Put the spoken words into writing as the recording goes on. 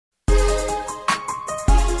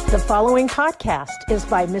The following podcast is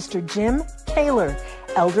by Mr. Jim Kaler,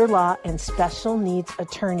 elder law and special needs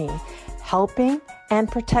attorney, helping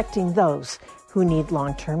and protecting those who need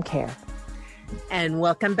long-term care. And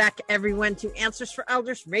welcome back, everyone, to Answers for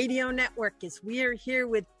Elders Radio Network, as we are here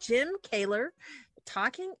with Jim Kaler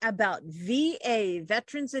talking about VA,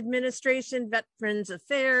 Veterans Administration, Veterans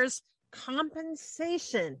Affairs,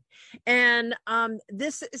 compensation. And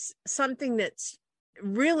this is something that's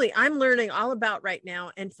really I'm learning all about right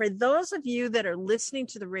now. And for those of you that are listening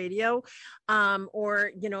to the radio,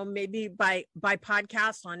 or maybe by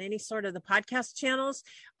podcast on any sort of the podcast channels,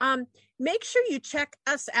 make sure you check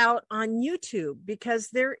us out on YouTube, because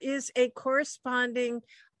there is a corresponding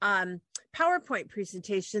PowerPoint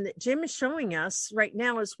presentation that Jim is showing us right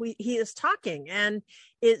now as he is talking, and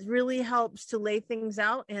it really helps to lay things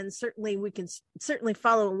out, and certainly we can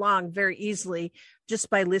follow along very easily just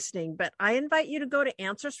by listening. But I invite you to go to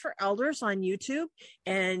Answers for Elders on YouTube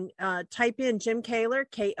and type in Jim Kaler,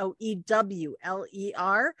 Kowler,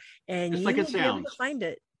 and you will be able to find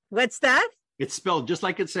it. What's that? It's spelled just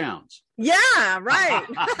like it sounds. Yeah, right.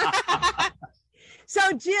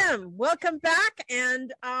 So, Jim, welcome back,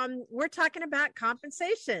 and we're talking about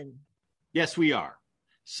compensation. Yes, we are.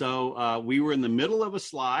 So we were in the middle of a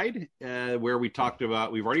slide where we talked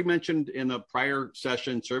about, we've already mentioned in the prior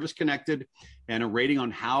session, service connected and a rating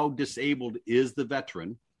on how disabled is the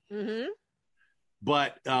veteran. Mm-hmm.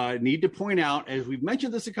 But need to point out, as we've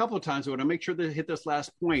mentioned this a couple of times, I want to make sure to hit this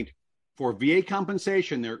last point. For VA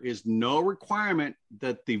compensation, there is no requirement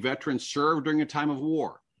that the veteran serve during a time of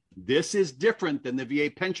war. This is different than the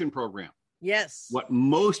VA pension program. Yes. What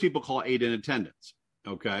most people call aid in attendance.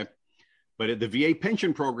 Okay. But the VA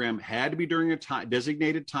pension program had to be during a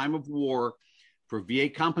designated time of war. For VA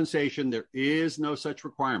compensation, there is no such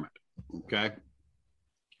requirement. Okay.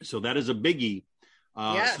 So that is a biggie.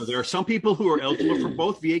 Yes. So there are some people who are eligible for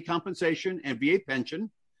both VA compensation and VA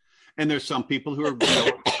pension. And there's some people who are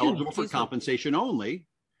eligible for compensation only,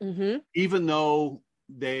 mm-hmm. even though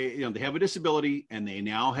they have a disability and they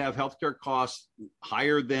now have healthcare costs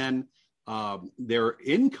higher than their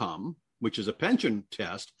income, which is a pension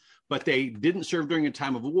test, but they didn't serve during a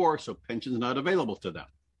time of war, so pension's not available to them.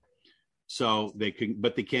 So they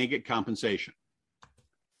can't get compensation.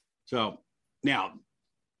 So now,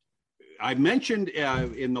 I mentioned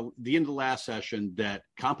in the end of the last session that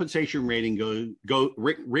compensation ratings go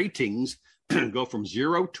from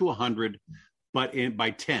 0 to 100. But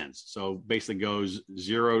by tens, so basically goes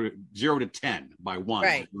 0 to 10 by one.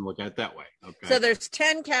 Right. Look at it that way. Okay. So there's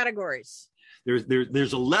 10 categories.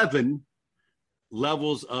 There's 11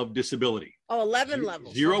 levels of disability. Oh, 11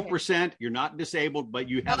 levels. 0%. Okay. You're not disabled, but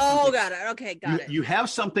you have. Oh, got it. Okay, got it. You have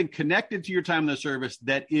something connected to your time in the service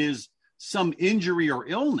that is some injury or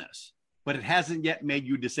illness, but it hasn't yet made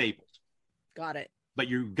you disabled. Got it. But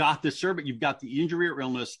you've got the service, you've got the injury or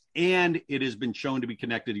illness, and it has been shown to be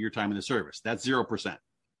connected to your time in the service. That's 0%.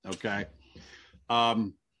 Okay.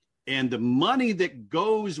 And the money that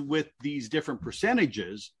goes with these different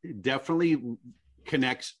percentages definitely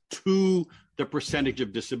connects to the percentage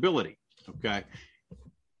of disability. Okay.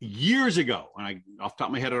 Years ago, and off the top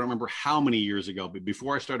of my head, I don't remember how many years ago, but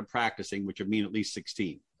before I started practicing, which would mean at least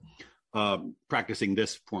 16, practicing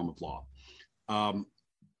this form of law,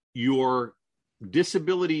 your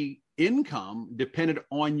disability income depended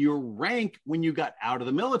on your rank when you got out of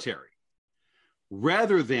the military,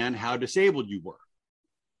 rather than how disabled you were.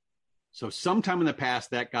 So sometime in the past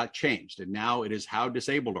that got changed, and now it is how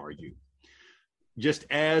disabled are you. Just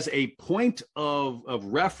as a point of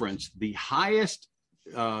reference, the highest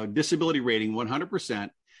disability rating, 100%,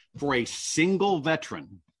 for a single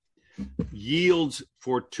veteran yields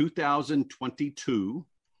for 2022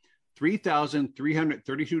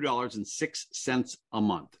 $3,332.06 a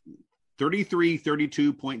month,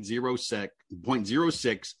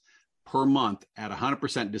 3332.06 per month at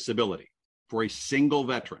 100% disability for a single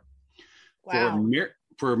veteran. Wow.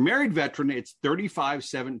 For a married veteran, it's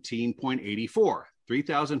 $3,517.84,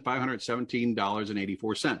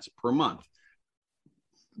 $3,517.84 per month.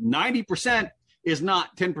 90% is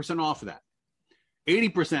not 10% off of that.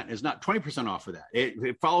 80% is not 20% off of that.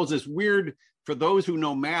 It follows this weird, for those who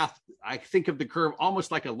know math, I think of the curve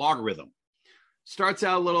almost like a logarithm. Starts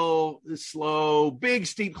out a little slow, big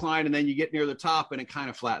steep climb, and then you get near the top and it kind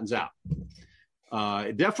of flattens out.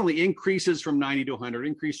 It definitely increases from 90 to 100,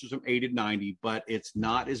 increases from 80 to 90, but it's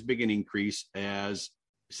not as big an increase as,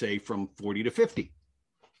 say, from 40 to 50,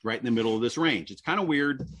 right in the middle of this range. It's kind of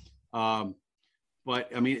weird.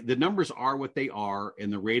 But I mean, the numbers are what they are,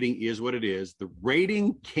 and the rating is what it is. The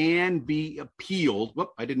rating can be appealed.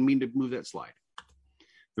 Whoop, I didn't mean to move that slide.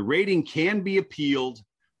 The rating can be appealed,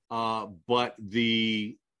 but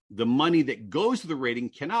the the money that goes to the rating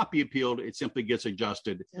cannot be appealed. It simply gets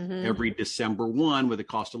adjusted every December 1 with a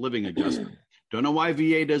cost of living adjustment. Don't know why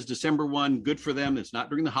VA does December 1. Good for them. It's not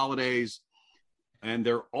during the holidays. And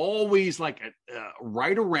they're always like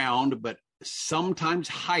right around, but sometimes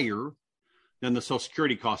higher than the Social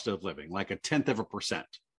Security cost of living, like 0.1%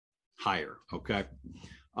 higher. Okay.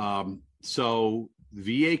 So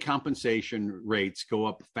VA compensation rates go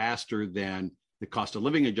up faster than the cost of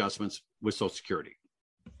living adjustments with Social Security.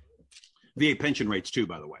 VA pension rates too,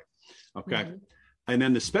 by the way. Okay. And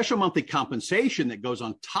then the special monthly compensation that goes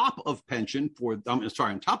on top of pension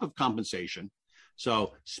on top of compensation.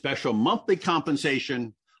 So special monthly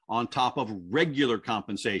compensation on top of regular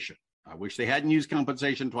compensation. I wish they hadn't used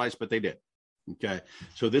compensation twice, but they did. Okay.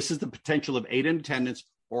 So this is the potential of aid in attendance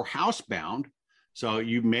or housebound. So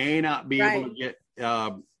you may not be able to get,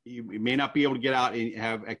 you may not be able to get out and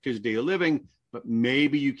have activities of daily living, but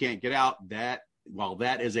maybe you can't get out. That, while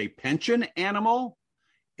that is a pension animal,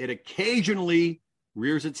 it occasionally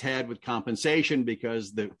rears its head with compensation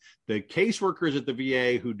because the caseworkers at the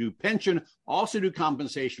VA who do pension also do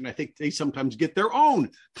compensation. I think they sometimes get their own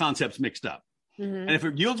concepts mixed up. And if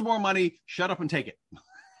it yields more money, shut up and take it.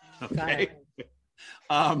 Okay.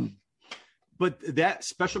 But that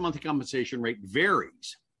special monthly compensation rate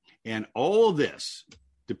varies. And all of this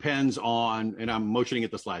depends on, and I'm motioning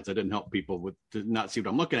at the slides. I didn't help people to not see what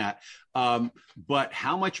I'm looking at. But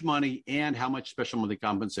how much money and how much special monthly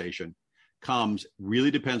compensation comes really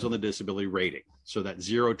depends on the disability rating. So that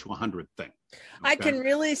 0 to 100 thing. Okay? I can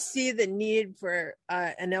really see the need for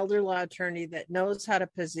an elder law attorney that knows how to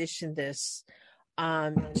position this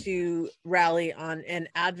to rally on and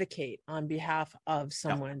advocate on behalf of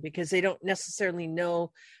someone, because they don't necessarily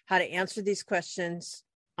know how to answer these questions,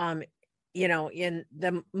 in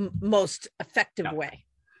the most effective way.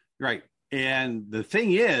 Right. And the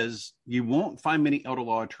thing is, you won't find many elder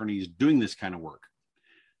law attorneys doing this kind of work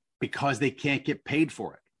because they can't get paid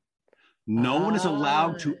for it. No one is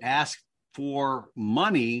allowed to ask for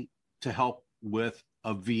money to help with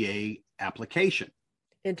a VA application.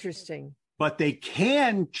 Interesting. But they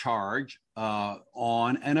can charge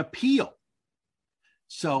on an appeal.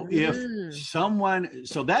 So if someone,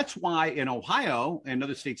 so that's why in Ohio and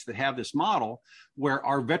other states that have this model, where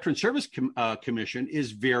our Veteran Service Commission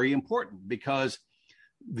is very important, because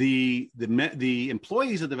the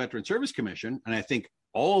employees of the Veteran Service Commission, and I think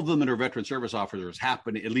all of them that are veteran service officers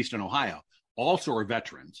happen, at least in Ohio, also are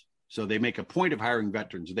veterans. So they make a point of hiring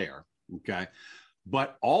veterans there. Okay.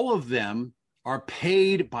 But all of them are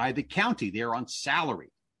paid by the county. They're on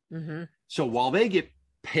salary. So while they get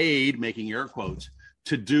paid, making air quotes,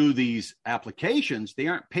 to do these applications, they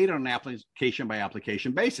aren't paid on an application by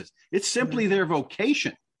application basis. It's simply their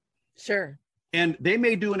vocation. Sure. And they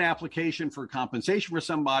may do an application for compensation for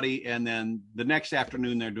somebody, and then the next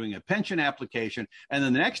afternoon they're doing a pension application, and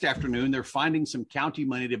then the next afternoon they're finding some county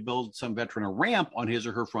money to build some veteran a ramp on his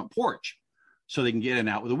or her front porch so they can get in and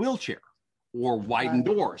out with a wheelchair, or widen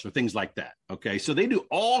doors, or things like that. Okay, so they do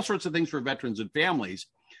all sorts of things for veterans and families,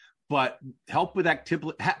 but help with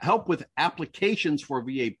applications for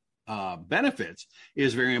VA benefits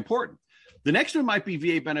is very important. The next one might be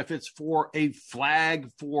VA benefits for a flag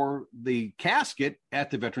for the casket at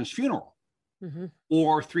the veteran's funeral,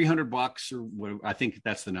 or $300, or what, I think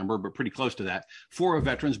that's the number, but pretty close to that, for a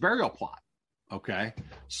veteran's burial plot. Okay.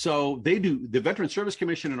 So they do, the Veteran Service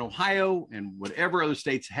Commission in Ohio and whatever other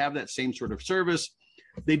states have that same sort of service.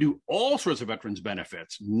 They do all sorts of veterans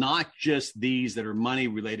benefits, not just these that are money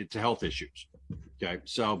related to health issues. Okay.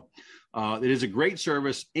 So it is a great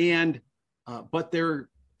service, and, but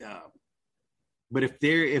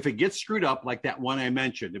if it gets screwed up, like that one I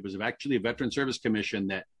mentioned, it was actually a Veteran Service Commission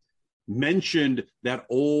that mentioned that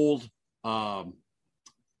old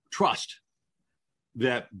trust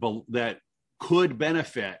that could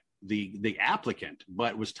benefit the applicant,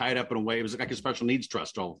 but was tied up in a way. It was like a special needs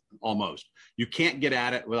trust almost. You can't get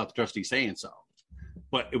at it without the trustee saying so.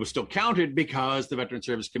 But it was still counted because the Veteran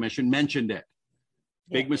Service Commission mentioned it.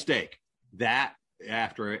 Big mistake. That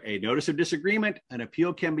after a notice of disagreement, an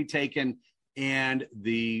appeal can be taken, and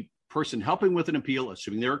the person helping with an appeal,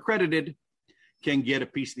 assuming they're accredited, can get a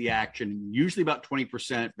piece of the action, usually about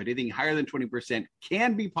 20%, but anything higher than 20%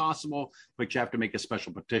 can be possible, but you have to make a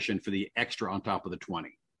special petition for the extra on top of the 20.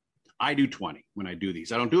 I do 20 when I do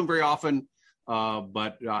these. I don't do them very often,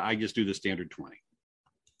 but I just do the standard 20.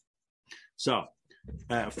 So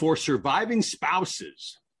for surviving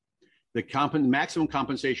spouses, the maximum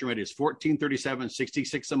compensation rate is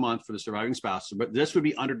 $1,437.66 a month for the surviving spouse, but this would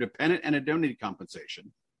be under dependent and indemnity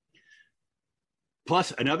compensation,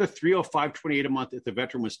 plus another $305.28 a month if the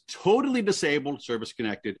veteran was totally disabled, service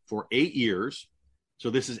connected, for 8 years. So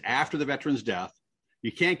this is after the veteran's death.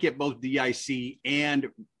 You can't get both DIC and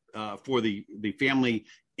for the family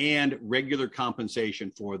and regular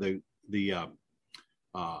compensation for the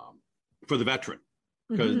veteran,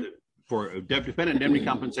 because for dependent indemnity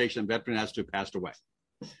compensation, the veteran has to have passed away.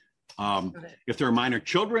 If there are minor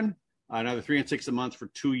children, another $3 and $6 a month for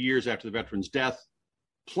 2 years after the veteran's death,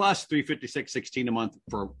 plus $356.16 a month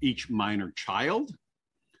for each minor child,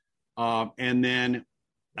 and then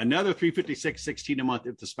another $356.16 a month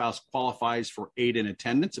if the spouse qualifies for aid in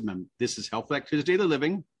attendance. And this is health activity of daily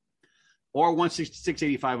living, or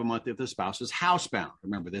 $166.85 a month if the spouse is housebound.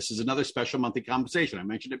 Remember, this is another special monthly compensation. I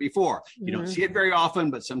mentioned it before. You don't see it very often,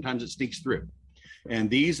 but sometimes it sneaks through. And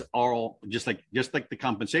these are all just like the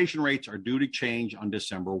compensation rates are due to change on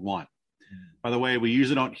December 1. By the way, we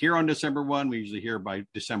usually don't hear on December 1. We usually hear by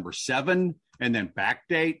December 7 and then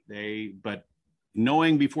backdate. But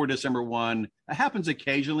knowing before December 1, it happens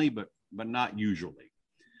occasionally, but not usually.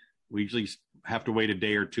 We usually have to wait a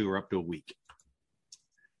day or two or up to a week.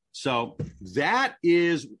 So that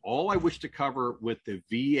is all I wish to cover with the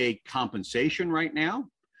VA compensation right now.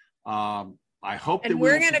 I hope that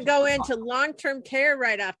we're going to go into long-term care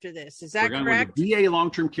right after this. Is that correct? Go VA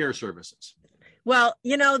long-term care services. Well,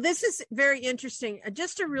 this is very interesting.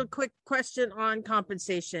 Just a real quick question on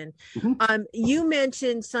compensation. You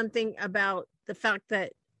mentioned something about the fact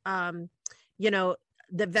that, the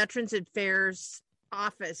Veterans Affairs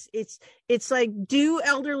office, it's like, do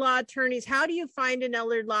elder law attorneys, how do you find an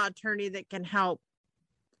elder law attorney that can help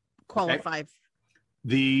qualify? Okay.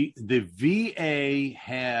 The VA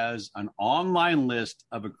has an online list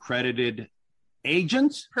of accredited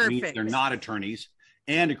agents. Perfect. They're not attorneys,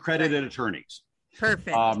 and accredited attorneys.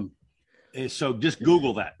 Perfect. So just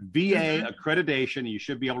Google that VA accreditation. You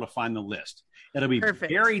should be able to find the list. It'll be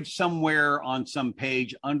buried somewhere on some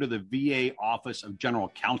page under the VA Office of General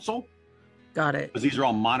Counsel. Got it. Because these are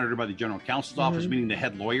all monitored by the General Counsel's office, meaning the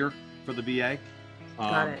head lawyer for the VA.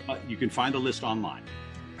 Got it. But you can find the list online.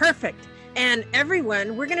 Perfect. And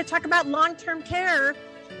everyone, we're going to talk about long-term care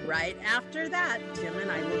right after that. Tim and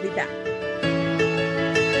I will be back.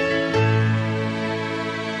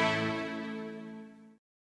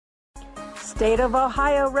 State of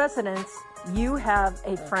Ohio residents, you have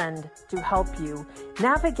a friend to help you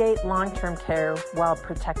navigate long-term care while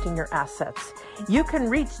protecting your assets. You can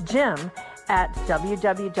reach Jim at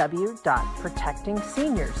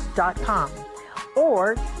www.protectingseniors.com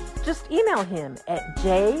or just email him at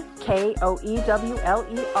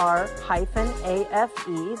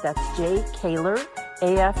jkoewler-afe, that's jkaler,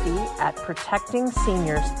 AFE, at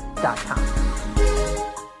protectingseniors.com.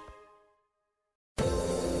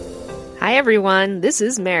 Hi, everyone. This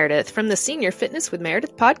is Meredith from the Senior Fitness with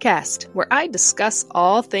Meredith podcast, where I discuss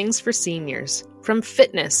all things for seniors, from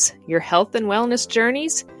fitness, your health and wellness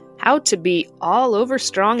journeys, how to be all over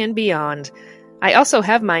strong and beyond. I also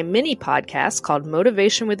have my mini podcast called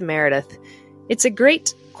Motivation with Meredith. It's a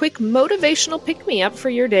great, quick motivational pick-me-up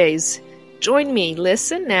for your days. Join me,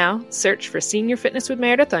 listen now, search for Senior Fitness with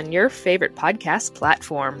Meredith on your favorite podcast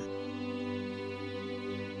platform.